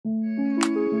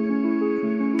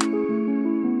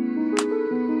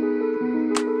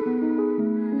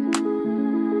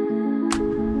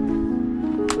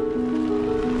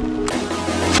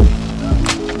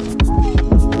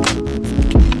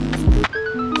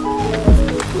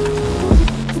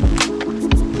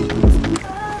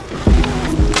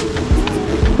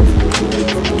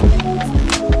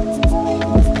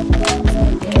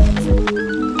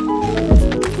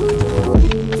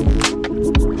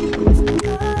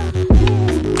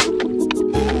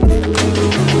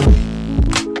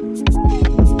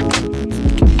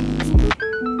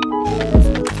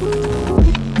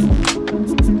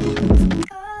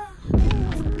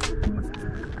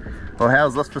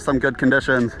was this for some good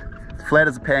conditions. It's flat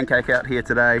as a pancake out here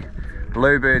today,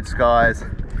 bluebird skies,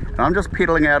 and I'm just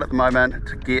pedaling out at the moment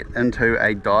to get into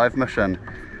a dive mission.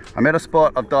 I'm at a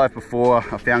spot I've dived before.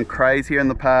 I found crays here in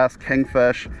the past,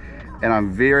 kingfish, and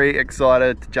I'm very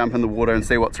excited to jump in the water and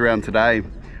see what's around today.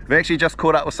 I've actually just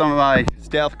caught up with some of my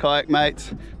stealth kayak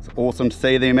mates. It's awesome to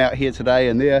see them out here today,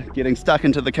 and they're getting stuck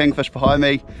into the kingfish behind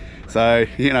me. So,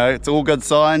 you know, it's all good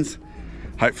signs.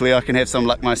 Hopefully I can have some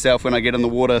luck myself when I get in the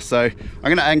water. So I'm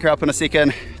gonna anchor up in a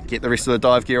second, get the rest of the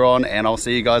dive gear on, and I'll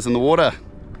see you guys in the water.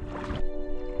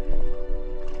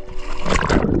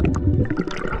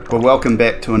 Well, welcome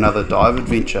back to another dive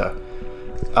adventure.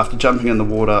 After jumping in the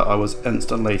water, I was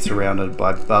instantly surrounded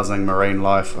by buzzing marine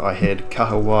life. I had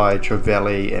kahawai,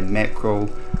 trevally and mackerel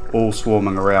all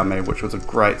swarming around me, which was a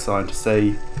great sign to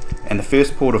see. And the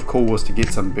first port of call was to get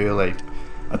some burley.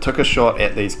 I took a shot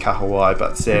at these kahawai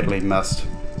but sadly missed.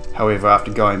 However,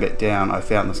 after going back down, I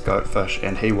found this goatfish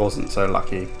and he wasn't so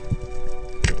lucky.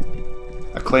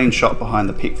 A clean shot behind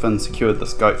the peck fin secured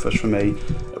this goatfish for me.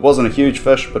 It wasn't a huge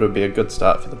fish, but it would be a good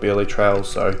start for the burley trail,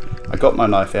 so I got my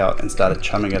knife out and started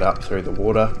chumming it up through the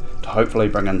water to hopefully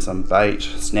bring in some bait,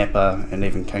 snapper and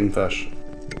even kingfish.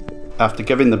 After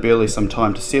giving the burley some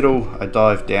time to settle, I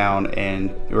dived down and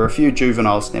there were a few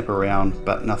juvenile snapper around,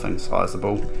 but nothing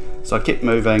sizable. So I kept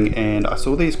moving and I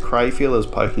saw these cray feelers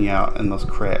poking out in this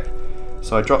crack.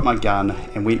 So I dropped my gun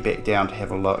and went back down to have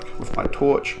a look with my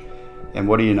torch. And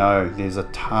what do you know, there's a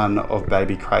ton of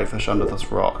baby crayfish under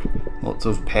this rock. Lots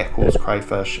of pack horse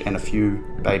crayfish and a few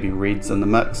baby reds in the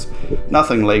mix.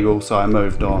 Nothing legal, so I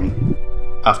moved on.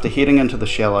 After heading into the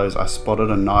shallows, I spotted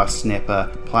a nice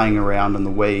snapper playing around in the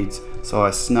weeds, so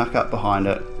I snuck up behind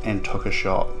it and took a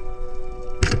shot.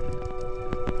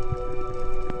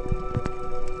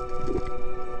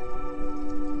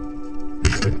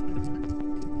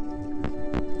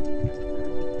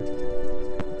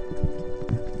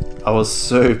 I was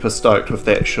super stoked with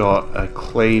that shot, a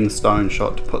clean stone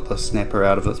shot to put the snapper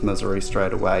out of its misery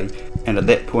straight away. And at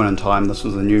that point in time, this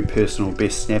was a new personal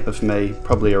best snapper for me,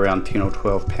 probably around 10 or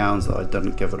 12 pounds that I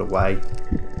didn't give it away.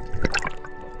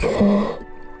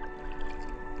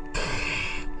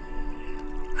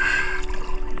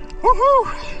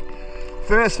 Woohoo!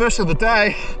 First fish of the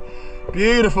day,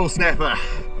 beautiful snapper.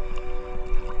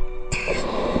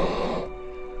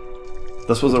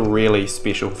 This was a really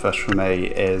special fish for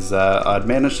me as I'd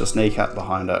managed to sneak up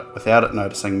behind it without it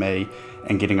noticing me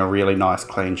and getting a really nice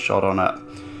clean shot on it.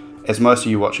 As most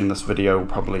of you watching this video will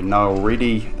probably know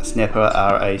already, snapper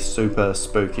are a super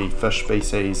spooky fish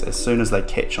species. As soon as they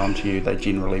catch onto you, they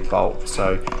generally bolt.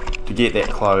 So to get that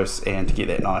close and to get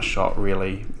that nice shot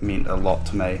really meant a lot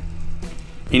to me.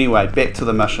 Anyway, back to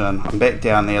the mission. I'm back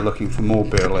down there looking for more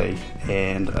burley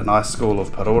and a nice school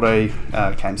of parore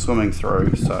came swimming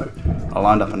through, so I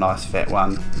lined up a nice fat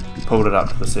one, pulled it up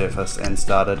to the surface and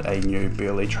started a new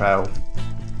burley trail.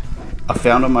 I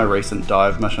found on my recent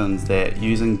dive missions that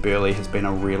using burley has been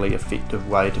a really effective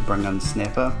way to bring in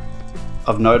snapper.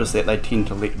 I've noticed that they tend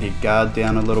to let their guard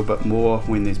down a little bit more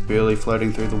when there's burley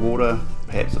floating through the water.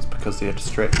 Perhaps it's because they're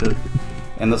distracted.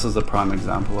 And this is a prime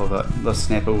example of it. This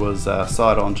snapper was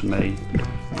side on to me,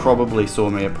 probably saw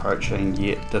me approaching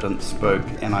yet didn't spook,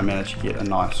 and I managed to get a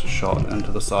nice shot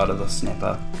into the side of the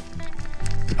snapper.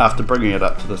 After bringing it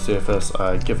up to the surface,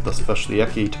 I give this fish the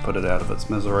icky to put it out of its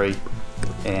misery,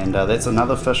 and that's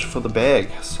another fish for the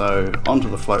bag. So onto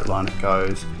the float line it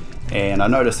goes, and I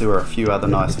noticed there were a few other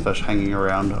nice fish hanging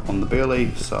around on the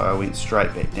burley, so I went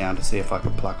straight back down to see if I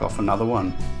could pluck off another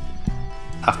one.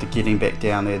 After getting back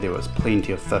down there was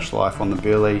plenty of fish life on the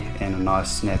burley and a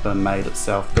nice snapper made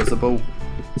itself visible.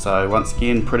 So once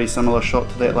again, pretty similar shot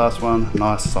to that last one,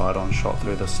 nice side on shot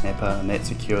through the snapper, and that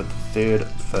secured the third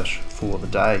fish for the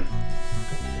day.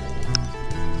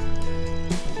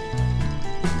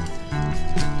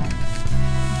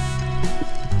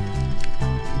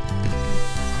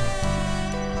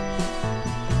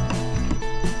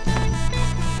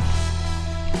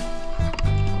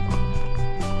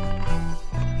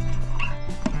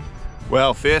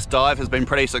 Well, first dive has been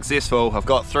pretty successful. I've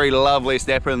got 3 lovely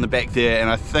snapper in the back there, and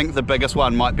I think the biggest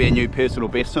one might be a new personal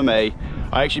best for me.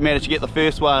 I actually managed to get the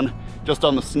first one just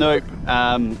on the snoop.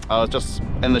 I was just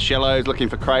in the shallows looking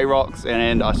for cray rocks,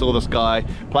 and I saw this guy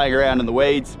playing around in the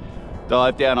weeds.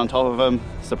 Dived down on top of him.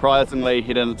 Surprisingly,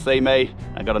 he didn't see me.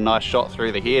 I got a nice shot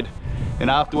through the head. Then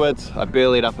afterwards, I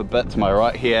burleyed up a bit to my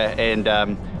right here, and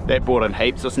that brought in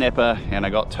heaps of snapper, and I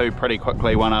got 2 pretty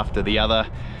quickly, one after the other.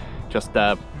 Just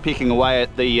pecking away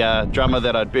at the drummer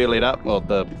that I'd burleyed up, or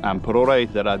the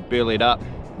parore that I'd burleyed up,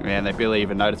 and they barely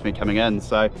even noticed me coming in.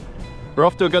 So we're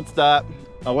off to a good start.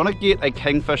 I want to get a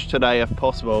kingfish today if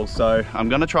possible, so I'm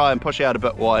going to try and push out a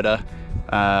bit wider.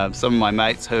 Some of my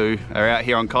mates who are out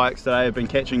here on kayaks today have been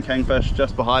catching kingfish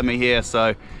just behind me here,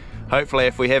 so hopefully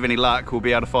if we have any luck we'll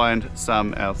be able to find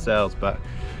some ourselves, but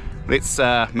let's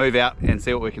move out and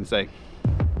see what we can see.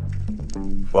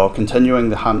 While continuing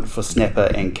the hunt for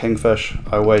snapper and kingfish,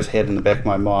 I always had in the back of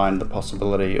my mind the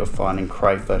possibility of finding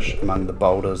crayfish among the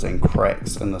boulders and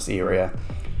cracks in this area.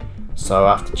 So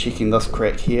after checking this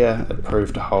crack here, it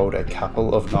proved to hold a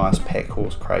couple of nice pack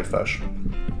horse crayfish.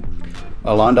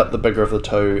 I lined up the bigger of the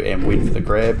two and went for the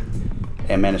grab,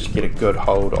 and managed to get a good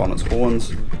hold on its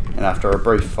horns, and after a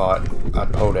brief fight I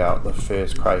pulled out the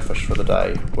first crayfish for the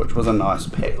day, which was a nice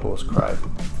pack horse cray.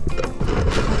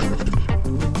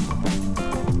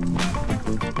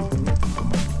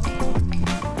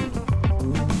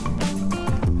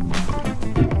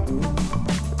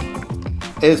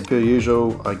 As per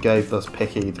usual, I gave this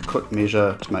pecky the quick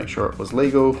measure to make sure it was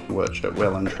legal, which it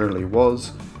well and truly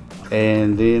was,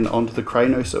 and then onto the cray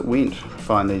noose it went. I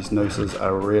find these nooses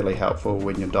are really helpful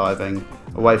when you're diving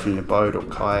away from your boat or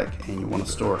kayak and you want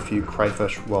to store a few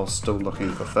crayfish while still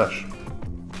looking for fish.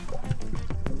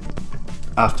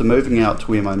 After moving out to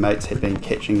where my mates had been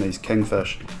catching these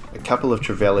kingfish, a couple of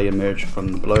trevally emerged from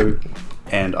the blue,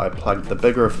 and I plugged the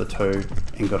bigger of the two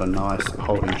and got a nice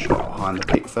holding shot behind the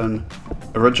peak fin.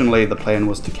 Originally the plan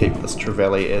was to keep this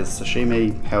trevally as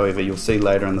sashimi, however you'll see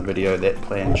later in the video that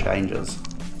plan changes.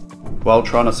 While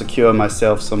trying to secure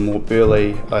myself some more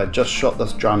burley, I had just shot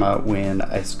this drummer when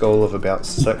a school of about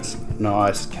 6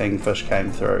 nice kingfish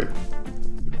came through.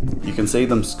 You can see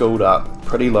them schooled up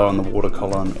pretty low on the water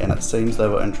column, and it seems they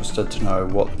were interested to know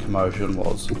what the commotion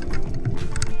was.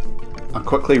 I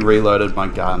quickly reloaded my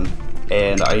gun,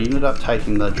 and I ended up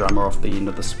taking the drummer off the end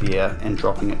of the spear and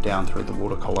dropping it down through the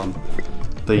water column.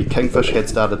 The kingfish had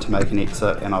started to make an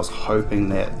exit, and I was hoping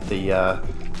that the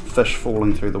fish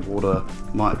falling through the water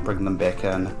might bring them back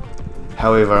in.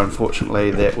 However,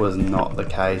 unfortunately that was not the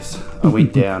case. I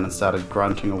went down and started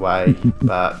grunting away,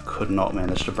 but could not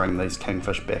manage to bring these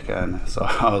kingfish back in, so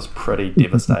I was pretty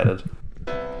devastated.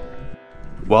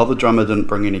 While the drummer didn't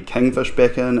bring any kingfish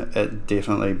back in, it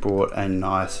definitely brought a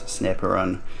nice snapper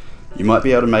in. You might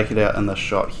be able to make it out in this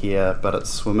shot here, but it's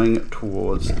swimming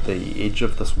towards the edge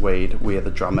of this weed where the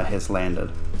drummer has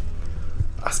landed.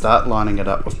 I start lining it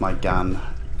up with my gun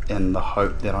in the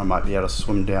hope that I might be able to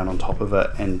swim down on top of it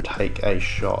and take a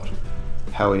shot.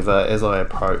 However, as I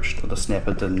approached, the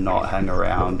snapper did not hang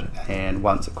around, and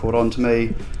once it caught on to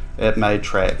me, it made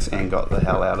tracks and got the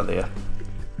hell out of there.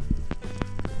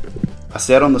 I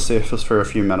sat on the surface for a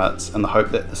few minutes in the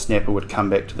hope that the snapper would come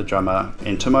back to the drummer,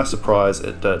 and to my surprise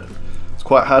it did. It's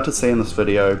quite hard to see in this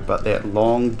video, but that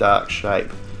long dark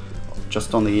shape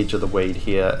just on the edge of the weed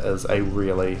here is a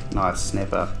really nice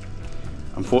snapper.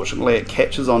 Unfortunately it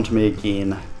catches onto me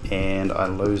again and I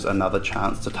lose another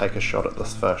chance to take a shot at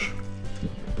this fish.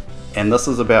 And this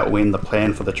is about when the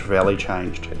plan for the trevally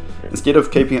changed. Instead of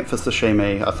keeping it for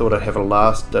sashimi, I thought I'd have a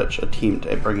last ditch attempt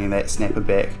at bringing that snapper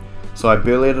back. So I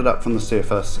burleyed it up from the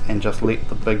surface and just let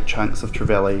the big chunks of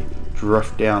trevally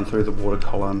drift down through the water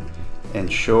column,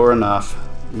 and sure enough,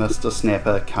 Mr.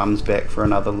 Snapper comes back for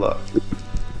another look.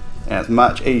 And it's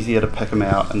much easier to pick him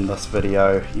out in this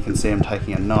video. You can see him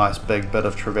taking a nice big bit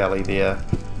of trevally there.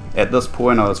 At this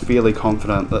point I was fairly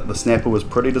confident that the snapper was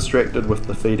pretty distracted with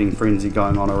the feeding frenzy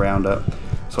going on around it,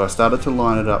 so I started to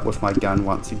line it up with my gun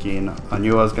once again. I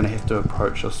knew I was going to have to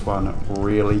approach this one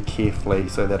really carefully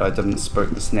so that I didn't spook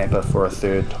the snapper for a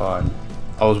third time.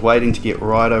 I was waiting to get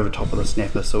right over top of the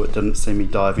snapper so it didn't see me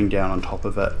diving down on top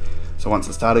of it. So once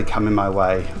it started coming my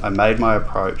way, I made my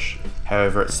approach.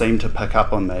 However, it seemed to pick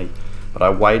up on me, but I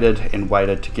waited and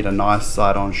waited to get a nice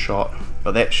side-on shot,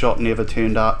 but that shot never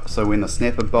turned up, so when the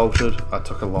snapper bolted, I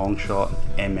took a long shot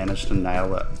and managed to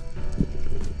nail it.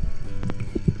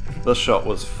 This shot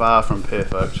was far from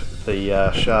perfect.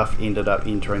 The shaft ended up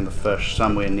entering the fish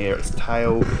somewhere near its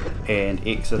tail and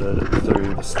exited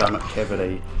through the stomach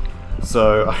cavity.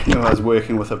 So I knew I was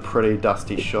working with a pretty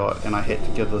dusty shot, and I had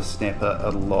to give the snapper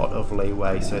a lot of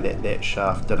leeway so that that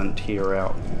shaft didn't tear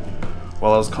out.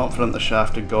 While I was confident the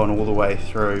shaft had gone all the way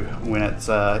through, when it's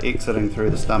exiting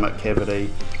through the stomach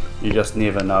cavity, you just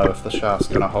never know if the shaft's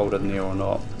going to hold in there or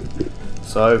not.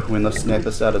 So when the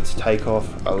snapper started to take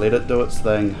off, I let it do its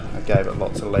thing. I gave it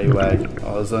lots of leeway.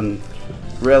 I was in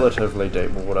relatively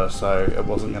deep water, so it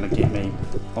wasn't going to get me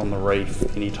on the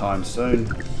reef anytime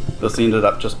soon. This ended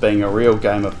up just being a real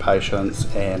game of patience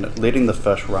and letting the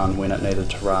fish run when it needed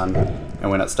to run, and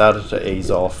when it started to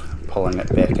ease off, pulling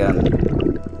it back in.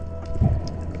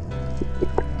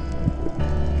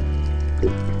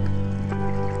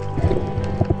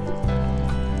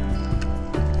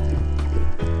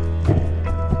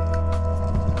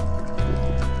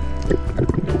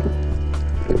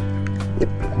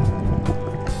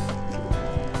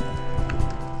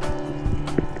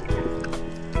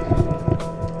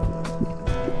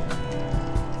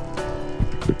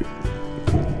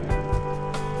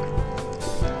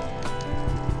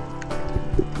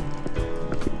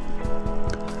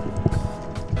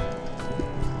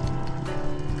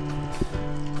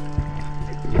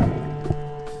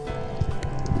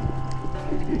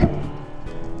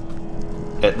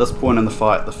 this point in the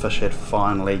fight, the fish had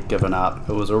finally given up.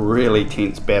 It was a really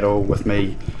tense battle with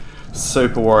me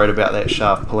super worried about that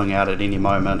shaft pulling out at any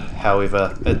moment.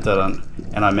 However, it didn't,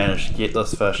 and I managed to get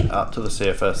this fish up to the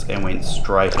surface and went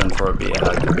straight in for a bear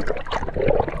hug.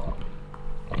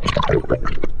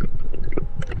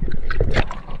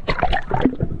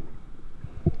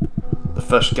 The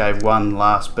fish gave one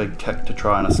last big kick to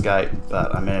try and escape,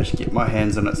 but I managed to get my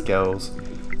hands in its gills,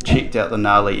 checked out the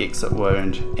gnarly exit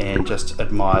wound, and just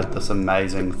admired this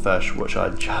amazing fish which I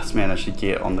just managed to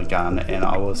get on the gun, and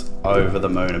I was over the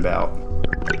moon about.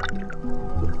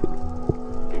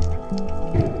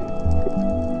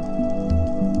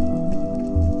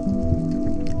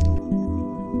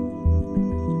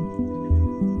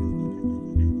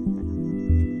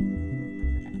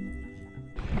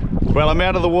 Well, I'm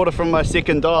out of the water from my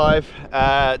second dive.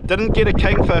 Didn't get a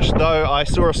kingfish though. I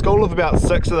saw a school of about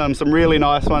 6 of them, some really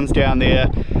nice ones down there.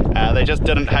 They just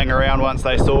didn't hang around once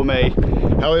they saw me.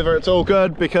 However, it's all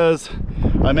good because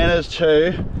I managed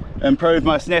to improve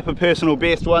my snapper personal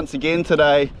best once again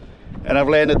today, and I've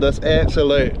landed this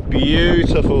absolute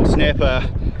beautiful snapper.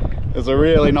 It's a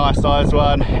really nice sized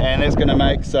one, and it's going to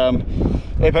make some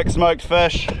epic smoked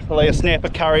fish, probably a snapper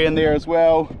curry in there as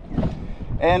well.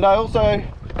 And I also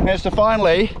managed to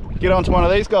finally get onto one of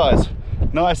these guys.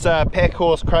 Nice pack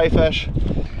horse crayfish.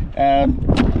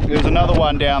 There's another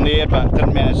one down there, but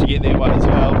didn't manage to get that one as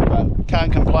well. But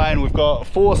can't complain. We've got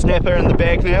 4 snapper in the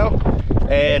bag now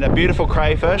and a beautiful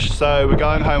crayfish, so we're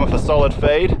going home with a solid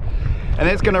feed. And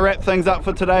that's going to wrap things up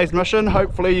for today's mission.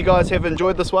 Hopefully you guys have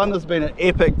enjoyed this one. This has been an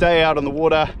epic day out on the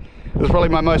water. It was probably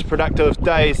my most productive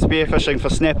day spearfishing for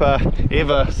snapper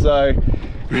ever, so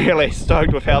really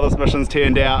stoked with how this mission's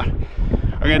turned out.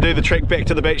 I'm going to do the trek back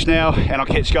to the beach now, and I'll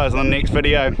catch you guys on the next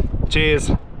video.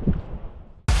 Cheers.